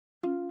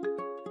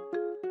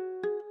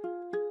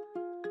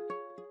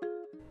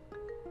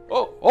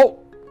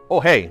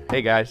Oh,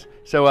 hey guys.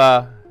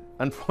 So,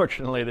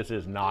 unfortunately, this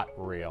is not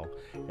real.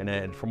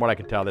 And from what I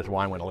can tell, this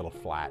wine went a little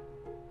flat.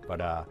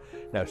 But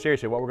no,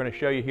 seriously, what we're going to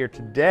show you here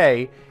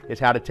today is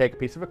how to take a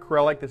piece of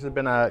acrylic. This has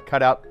been a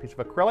cut out piece of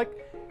acrylic,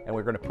 and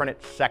we're going to print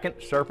it second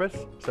surface.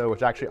 So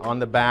it's actually on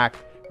the back,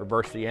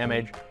 reverse the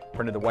image,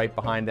 printed the white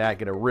behind that,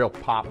 get a real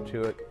pop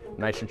to it,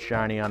 nice and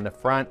shiny on the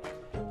front.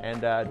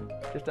 And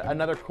just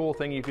another cool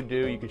thing you could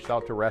do, you could sell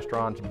it to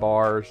restaurants,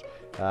 bars,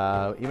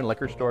 even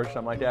liquor stores,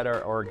 something like that,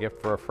 or a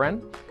gift for a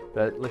friend.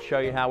 But let's show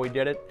you how we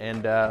did it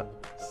and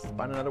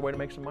find another way to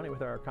make some money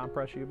with our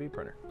compressed UV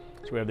printer.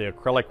 So we have the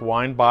acrylic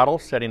wine bottle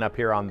setting up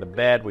here on the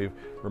bed. We've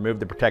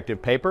removed the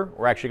protective paper.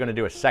 We're actually going to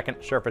do a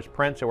second surface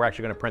print, so we're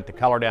actually going to print the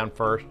color down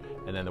first,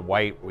 and then the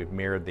white, we've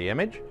mirrored the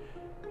image.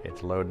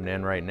 It's loading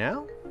in right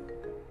now.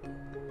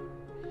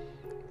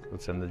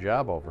 Let's send the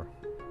job over.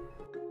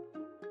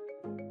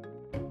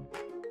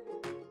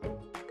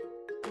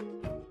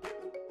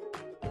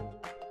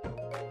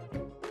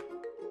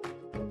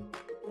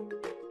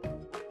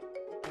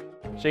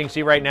 So you can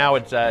see right now,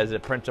 it's, as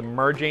it prints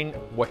emerging,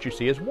 what you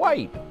see is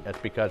white. That's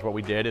because what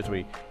we did is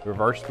we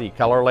reversed the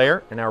color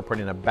layer, and now we're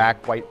putting a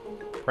back white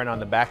print on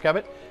the back of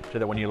it, so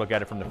that when you look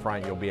at it from the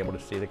front, you'll be able to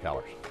see the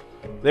colors.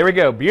 There we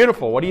go,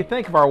 beautiful. What do you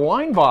think of our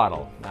wine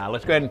bottle? Now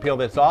let's go ahead and peel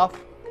this off,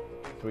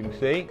 so we can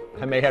see.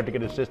 I may have to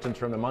get assistance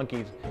from the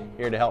monkeys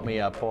here to help me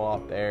pull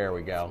off. There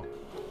we go.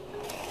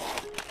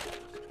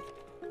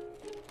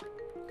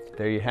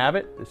 There you have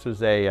it. This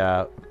is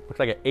a, looks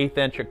like an 1/8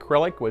 inch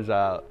acrylic, was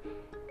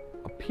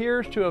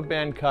appears to have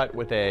been cut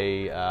with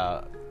a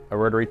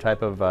rotary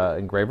type of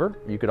engraver.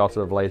 You could also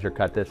have laser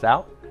cut this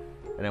out.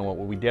 And then what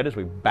we did is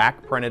we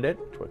back printed it.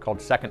 It's what's called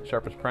second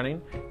surface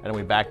printing. And then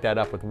we backed that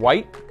up with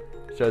white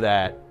so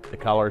that the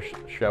colors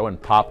show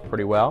and pop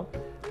pretty well.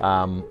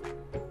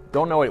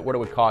 Don't know what it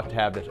would cost to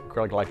have this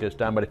acrylic like this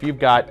done, but if you've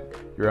got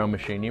your own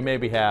machine, you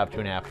maybe have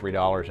 $2.50,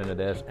 $3 into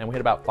this, and we had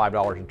about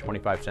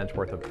 $5.25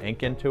 worth of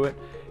ink into it.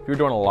 If you're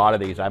doing a lot of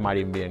these, I might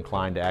even be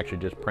inclined to actually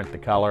just print the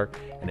color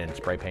and then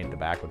spray paint the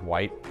back with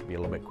white. It'd be a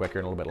little bit quicker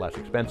and a little bit less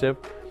expensive.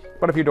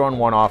 But if you're doing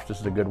one-offs, this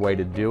is a good way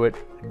to do it.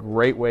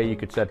 Great way you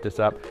could set this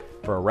up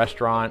for a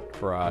restaurant,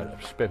 for a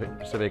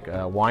specific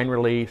wine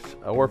release,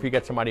 or if you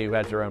get somebody who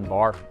has their own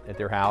bar at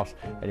their house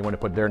and you want to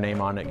put their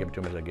name on it, give it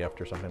to them as a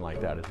gift or something like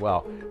that as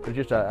well. It's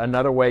just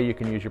another way you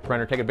can use your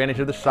printer. Take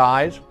advantage of the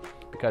size.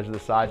 Because of the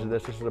size of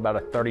this, this is about a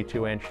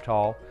 32-inch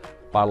tall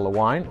bottle of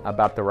wine,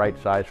 about the right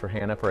size for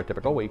Hannah for a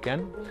typical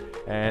weekend.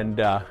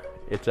 And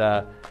it's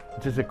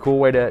just a cool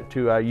way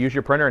to use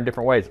your printer in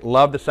different ways.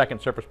 Love the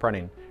second surface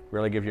printing.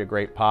 Really gives you a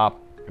great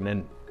pop, and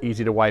then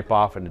easy to wipe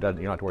off, and you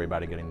don't have to worry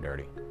about it getting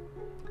dirty.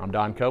 I'm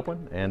Don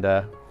Copeland, and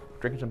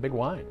drinking some big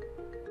wine.